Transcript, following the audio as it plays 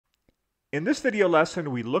In this video lesson,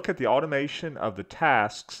 we look at the automation of the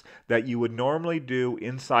tasks that you would normally do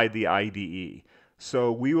inside the IDE.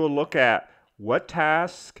 So we will look at what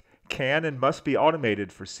tasks can and must be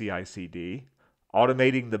automated for CI/CD,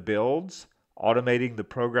 automating the builds, automating the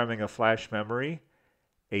programming of flash memory,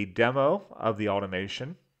 a demo of the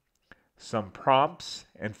automation, some prompts,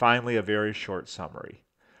 and finally a very short summary.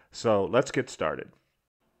 So let's get started.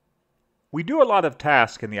 We do a lot of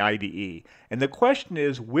tasks in the IDE, and the question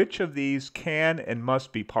is which of these can and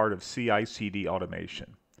must be part of CI/CD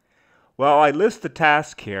automation. Well, I list the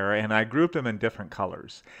tasks here and I group them in different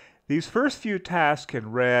colors. These first few tasks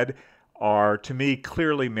in red are, to me,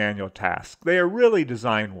 clearly manual tasks. They are really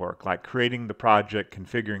design work, like creating the project,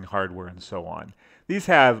 configuring hardware, and so on. These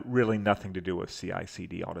have really nothing to do with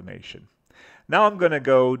CI/CD automation. Now I'm going to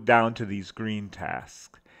go down to these green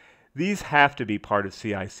tasks. These have to be part of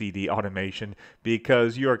CI/CD automation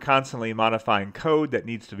because you are constantly modifying code that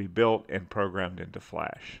needs to be built and programmed into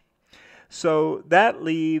Flash. So that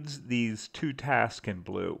leaves these two tasks in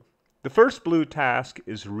blue. The first blue task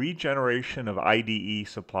is regeneration of IDE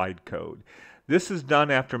supplied code. This is done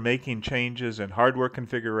after making changes in hardware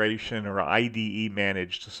configuration or IDE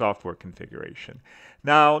managed software configuration.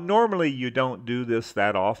 Now, normally you don't do this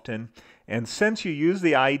that often, and since you use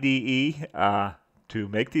the IDE to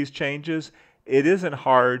make these changes, it isn't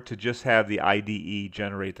hard to just have the IDE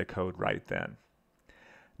generate the code right then.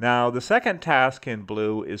 Now, the second task in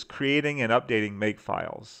blue is creating and updating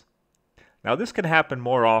makefiles. Now, this can happen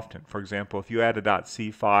more often. For example, if you add a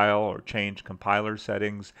 .c file or change compiler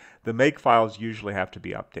settings, the makefiles usually have to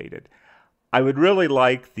be updated. I would really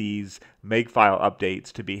like these makefile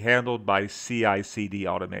updates to be handled by CI/CD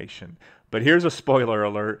automation. But here's a spoiler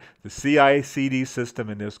alert, the CI/CD system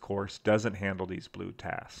in this course doesn't handle these blue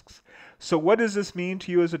tasks. So what does this mean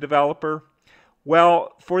to you as a developer?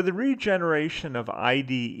 Well, for the regeneration of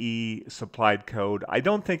IDE supplied code, I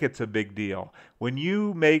don't think it's a big deal. When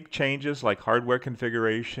you make changes like hardware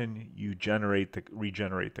configuration, you regenerate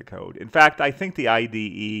the code. In fact, I think the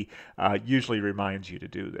IDE usually reminds you to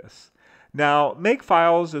do this. Now,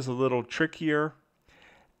 makefiles is a little trickier.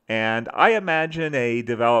 And I imagine a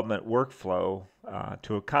development workflow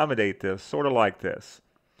to accommodate this, sort of like this.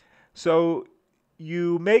 So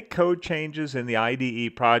you make code changes in the IDE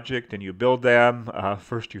project and you build them.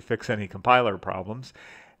 First you fix any compiler problems.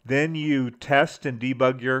 Then you test and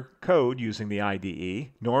debug your code using the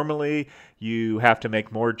IDE. Normally you have to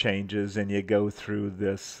make more changes and you go through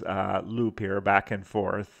this loop here back and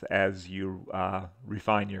forth as you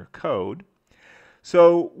refine your code.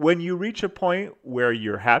 So when you reach a point where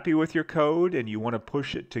you're happy with your code and you want to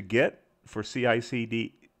push it to Git for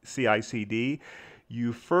CI/CD,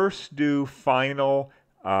 you first do final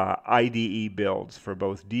IDE builds for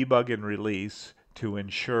both debug and release to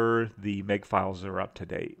ensure the makefiles are up to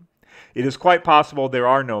date. It is quite possible there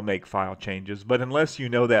are no makefile changes, but unless you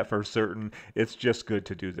know that for certain, it's just good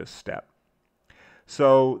to do this step.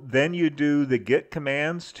 So then you do the git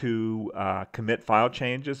commands to commit file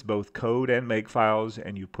changes, both code and makefiles,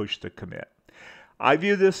 and you push the commit. I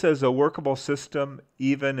view this as a workable system,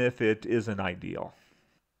 even if it isn't ideal.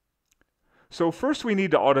 So first we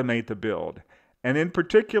need to automate the build. And in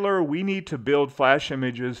particular, we need to build flash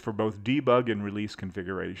images for both debug and release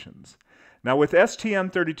configurations. Now with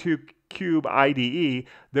STM32CubeIDE,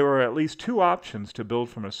 there are at least two options to build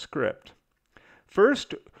from a script.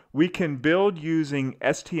 First, we can build using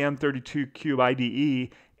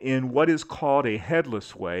STM32CubeIDE in what is called a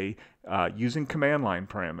headless way using command line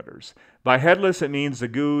parameters. By headless, it means the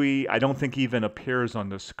GUI I don't think even appears on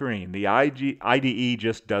the screen. The IDE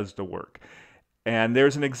just does the work. And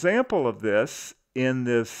there's an example of this in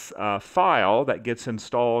this file that gets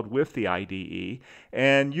installed with the IDE.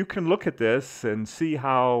 And you can look at this and see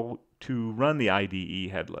how to run the IDE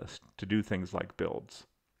headless to do things like builds.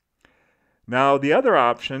 Now, the other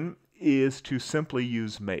option is to simply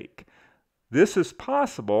use make. This is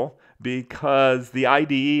possible because the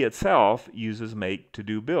IDE itself uses make to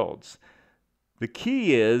do builds. The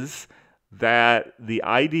key is that the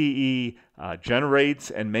IDE generates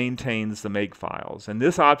and maintains the make files, and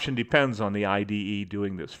this option depends on the IDE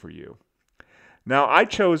doing this for you. Now, I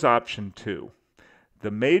chose option 2.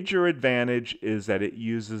 The major advantage is that it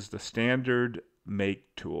uses the standard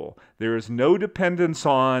make tool. There is no dependence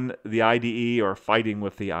on the IDE or fighting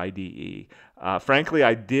with the IDE. Frankly,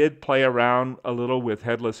 I did play around a little with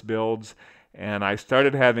headless builds and I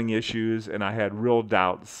started having issues and I had real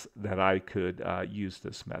doubts that I could use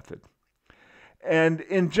this method. And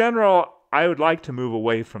in general, I would like to move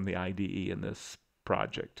away from the IDE in this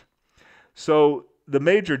project. So the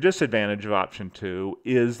major disadvantage of option 2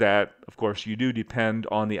 is that, of course, you do depend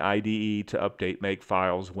on the IDE to update make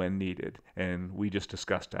files when needed, and we just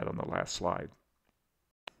discussed that on the last slide.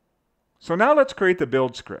 So now let's create the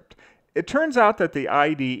build script. It turns out that the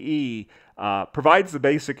IDE provides the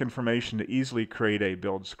basic information to easily create a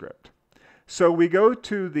build script. So we go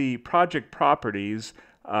to the project properties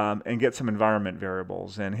and get some environment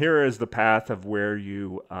variables, and here is the path of where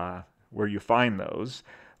you find those.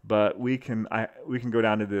 But we can go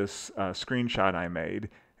down to this screenshot I made,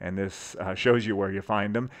 and this shows you where you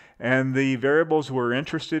find them. And the variables we're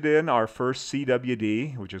interested in are first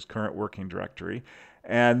CWD, which is current working directory,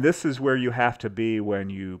 and this is where you have to be when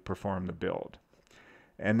you perform the build.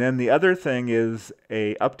 And then the other thing is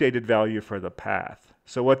a updated value for the path.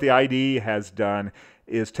 So what the IDE has done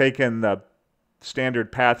is taken the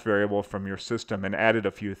standard path variable from your system and added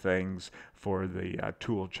a few things for the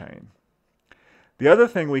tool chain. The other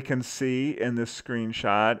thing we can see in this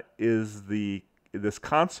screenshot is this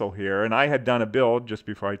console here, and I had done a build just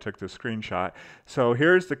before I took this screenshot. So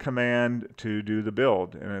here's the command to do the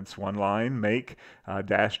build, and it's one line, make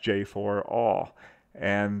 -J4 all.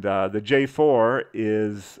 And the J4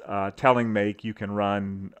 is telling make you can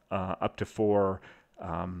run up to 4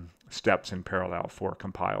 steps in parallel, 4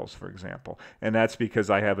 compiles, for example. And that's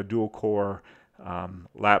because I have a dual core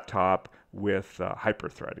laptop with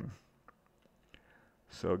hyperthreading.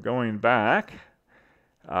 So going back,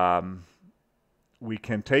 we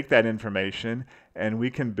can take that information and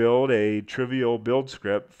we can build a trivial build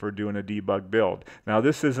script for doing a debug build. Now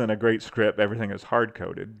this isn't a great script, everything is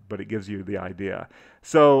hard-coded, but it gives you the idea.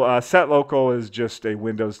 So set local is just a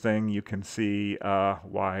Windows thing. You can see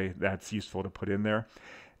why that's useful to put in there.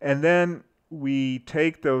 And then we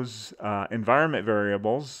take those environment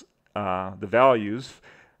variables, the values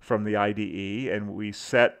from the IDE, and we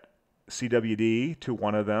set CWD to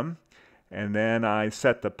one of them. And then I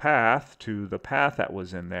set the path to the path that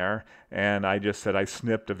was in there, and I just said I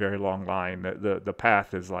snipped a very long line. The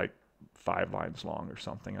path is like 5 lines long or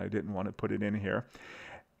something. I didn't want to put it in here.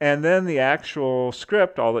 And then the actual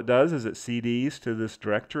script, all it does is it CDs to this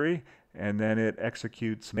directory, and then it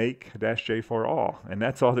executes make -J4 all. And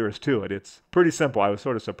that's all there is to it. It's pretty simple. I was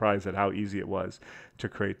sort of surprised at how easy it was to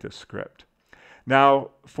create this script. Now,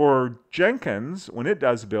 for Jenkins, when it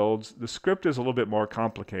does builds, the script is a little bit more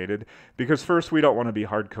complicated because first, we don't want to be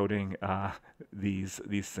hard coding these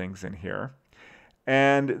things in here.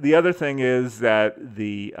 And the other thing is that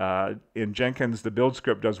in Jenkins, the build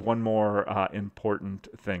script does one more important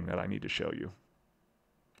thing that I need to show you.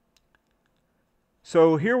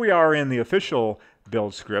 So here we are in the official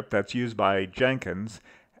build script that's used by Jenkins.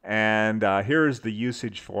 And here's the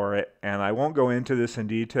usage for it, and I won't go into this in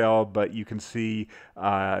detail, but you can see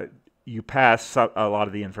you pass a lot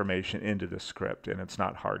of the information into the script, and it's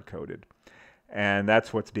not hard-coded. And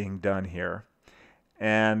that's what's being done here.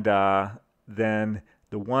 And then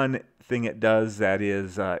the one thing it does that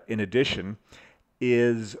is in addition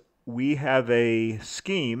is we have a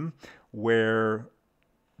scheme where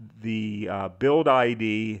the build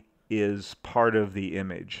ID is part of the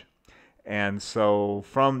image. And so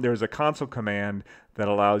there's a console command that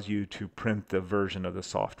allows you to print the version of the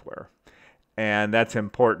software. And that's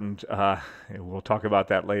important. We'll talk about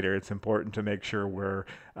that later. It's important to make sure we're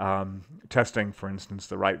testing, for instance,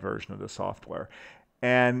 the right version of the software.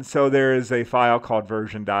 And so there is a file called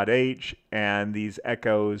version.h, and these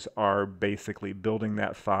echoes are basically building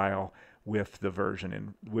that file with the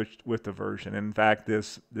version. With the version. In fact,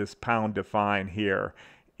 this #define here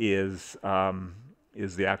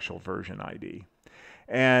is the actual version ID.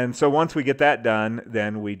 And so once we get that done,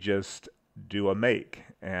 then we just do a make,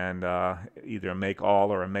 and either a make all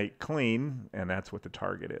or a make clean, and that's what the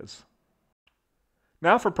target is.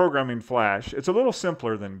 Now for programming Flash, it's a little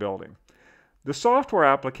simpler than building. The software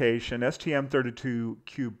application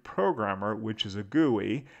STM32CubeProgrammer, which is a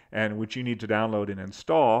GUI and which you need to download and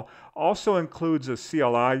install, also includes a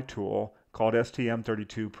CLI tool called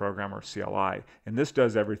STM32Programmer CLI, and this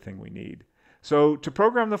does everything we need. So to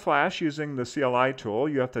program the Flash using the CLI tool,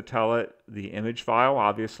 you have to tell it the image file,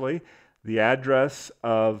 obviously, the address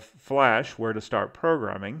of Flash, where to start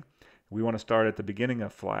programming. We want to start at the beginning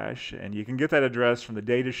of Flash, and you can get that address from the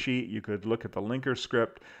data sheet. You could look at the linker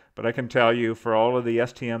script, but I can tell you for all of the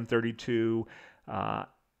STM32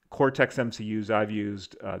 Cortex MCUs I've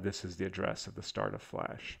used, this is the address of the start of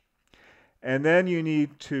Flash. And then you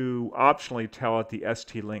need to optionally tell it the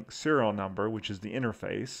ST-Link serial number, which is the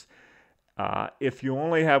interface. If you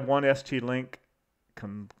only have one ST-Link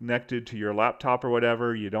connected to your laptop or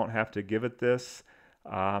whatever, you don't have to give it this.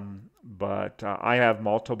 But I have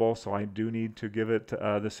multiple, so I do need to give it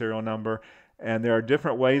the serial number. And there are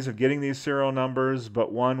different ways of getting these serial numbers,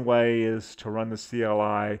 but one way is to run the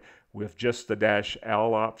CLI with just the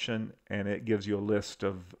 -L option, and it gives you a list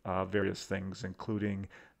of various things, including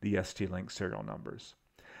the ST-Link serial numbers.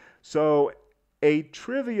 So a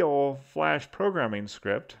trivial Flash programming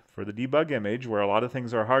script for the debug image, where a lot of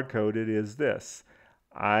things are hard-coded, is this.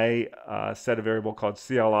 I set a variable called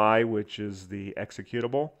CLI, which is the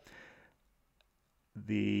executable.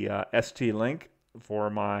 The ST-Link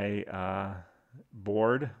for my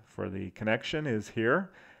board for the connection is here,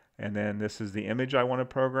 and then this is the image I want to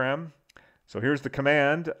program. So here's the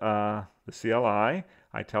command, the CLI.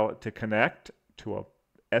 I tell it to connect to a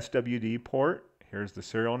SWD port. Here's the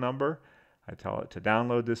serial number. I tell it to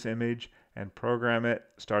download this image and program it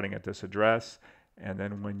starting at this address, and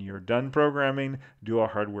then when you're done programming, do a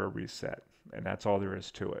hardware reset, and that's all there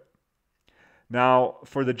is to it. Now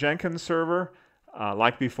for the Jenkins server,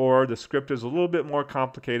 like before, the script is a little bit more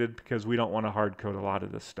complicated because we don't want to hard code a lot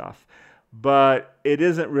of this stuff. But it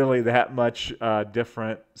isn't really that much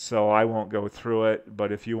different, so I won't go through it.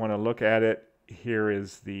 But if you want to look at it, here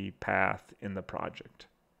is the path in the project.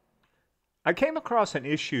 I came across an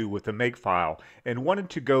issue with the makefile and wanted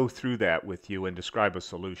to go through that with you and describe a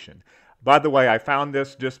solution. By the way, I found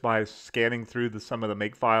this just by scanning through some of the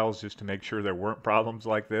makefiles just to make sure there weren't problems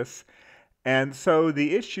like this. And so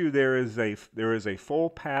the issue there is a full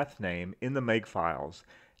path name in the makefiles,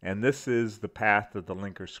 and this is the path of the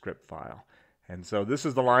linker script file. And so this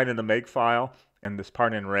is the line in the makefile, and this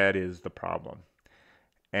part in red is the problem.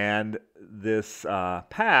 And this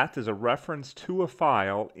path is a reference to a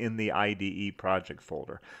file in the IDE project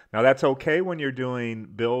folder. Now that's okay when you're doing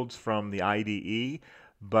builds from the IDE,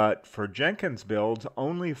 but for Jenkins builds,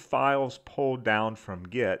 only files pulled down from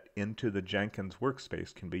Git into the Jenkins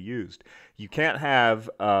workspace can be used. You can't have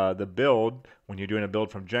the build, when you're doing a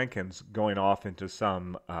build from Jenkins, going off into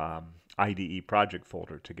some IDE project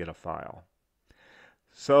folder to get a file.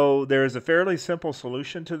 So there's a fairly simple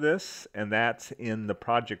solution to this, and that's in the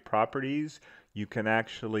project properties. You can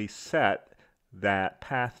actually set that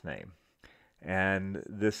path name. And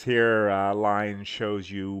this here line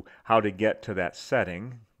shows you how to get to that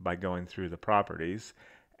setting by going through the properties.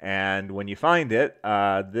 And when you find it,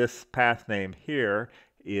 this path name here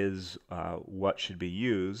is what should be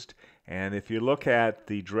used. And if you look at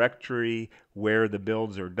the directory where the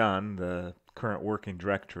builds are done, the current working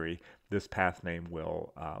directory, this path name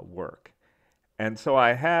will work. And so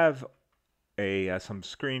I have some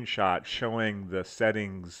screenshots showing the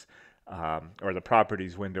settings or the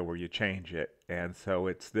properties window where you change it. And so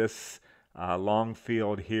it's this long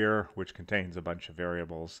field here, which contains a bunch of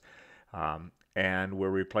variables, and we're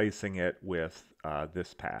replacing it with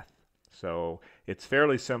this path. So it's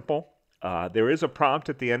fairly simple. There is a prompt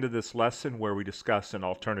at the end of this lesson where we discuss an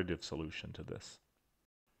alternative solution to this.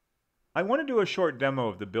 I want to do a short demo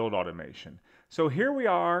of the build automation. So here we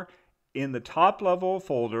are in the top level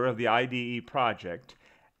folder of the IDE project,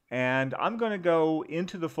 and I'm going to go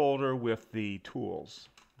into the folder with the tools.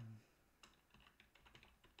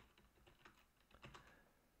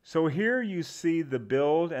 So here you see the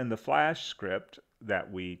build and the Flash script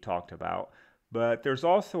that we talked about, but there's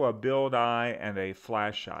also a build eye and a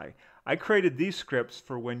flash eye. I created these scripts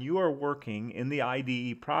for when you are working in the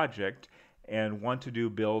IDE project and want to do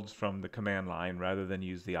builds from the command line rather than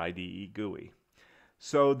use the IDE GUI.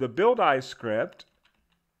 So the build eye script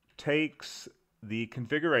takes the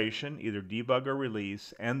configuration, either debug or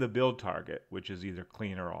release, and the build target, which is either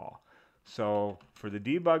clean or all. So for the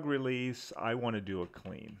debug release, I want to do a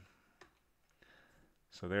clean.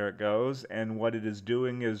 So there it goes, and what it is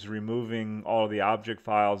doing is removing all of the object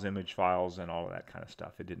files, image files, and all of that kind of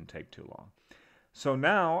stuff. It didn't take too long. So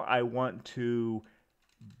now I want to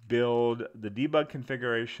build the debug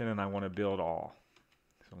configuration, and I want to build all.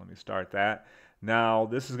 So let me start that. Now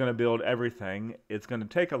this is going to build everything. It's going to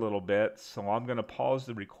take a little bit, so I'm going to pause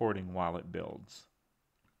the recording while it builds.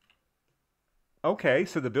 Okay,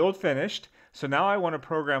 so the build finished. So now I want to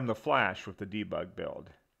program the Flash with the debug build.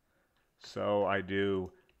 So I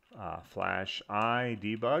do flash I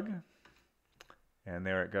debug, and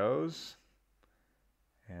there it goes.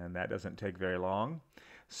 And that doesn't take very long.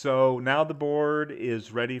 So now the board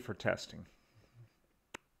is ready for testing.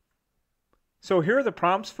 So here are the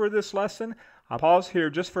prompts for this lesson. I'll pause here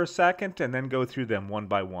just for a second and then go through them one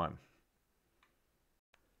by one.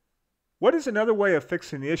 What is another way of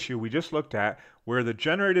fixing the issue we just looked at where the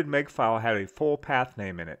generated makefile had a full path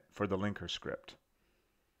name in it for the linker script?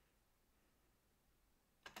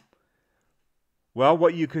 Well,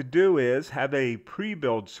 what you could do is have a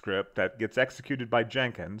pre-build script that gets executed by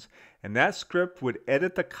Jenkins, and that script would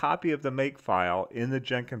edit the copy of the makefile in the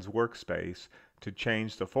Jenkins workspace to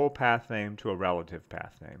change the full path name to a relative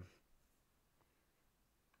path name.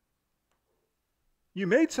 You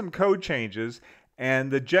made some code changes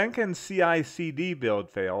and the Jenkins CI/CD build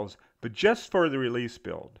fails, but just for the release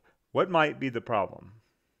build. What might be the problem?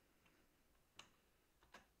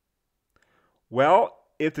 Well,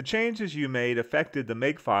 if the changes you made affected the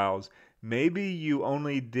makefiles, maybe you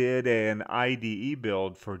only did an IDE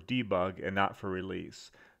build for debug and not for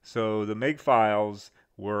release. So the makefiles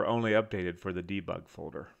were only updated for the debug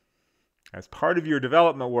folder. As part of your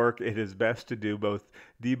development work, it is best to do both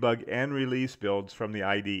debug and release builds from the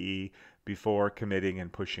IDE before committing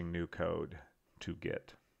and pushing new code to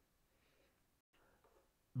Git.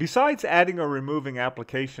 Besides adding or removing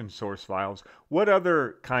application source files, what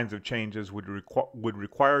other kinds of changes would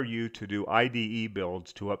require you to do IDE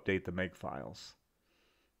builds to update the makefiles?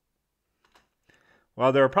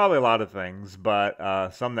 Well, there are probably a lot of things,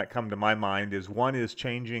 but some that come to my mind is one is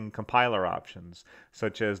changing compiler options,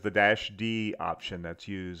 such as the -D option that's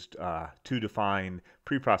used to define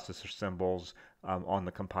preprocessor symbols on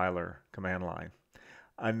the compiler command line.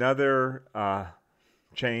 Another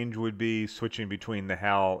change would be switching between the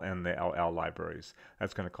HIL and the LL libraries.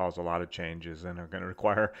 That's going to cause a lot of changes and are going to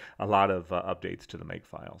require a lot of updates to the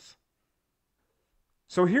makefiles.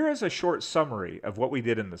 So here is a short summary of what we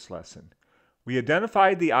did in this lesson. We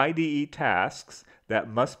identified the IDE tasks that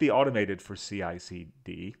must be automated for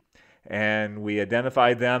CI/CD, and we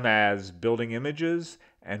identified them as building images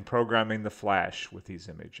and programming the flash with these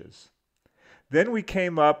images. Then we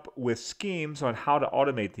came up with schemes on how to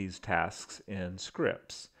automate these tasks in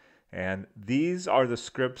scripts. And these are the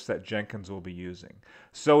scripts that Jenkins will be using.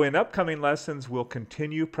 So in upcoming lessons, we'll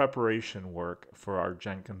continue preparation work for our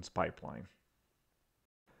Jenkins pipeline.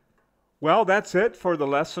 Well, that's it for the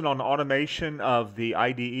lesson on automation of the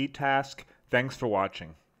IDE task. Thanks for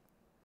watching.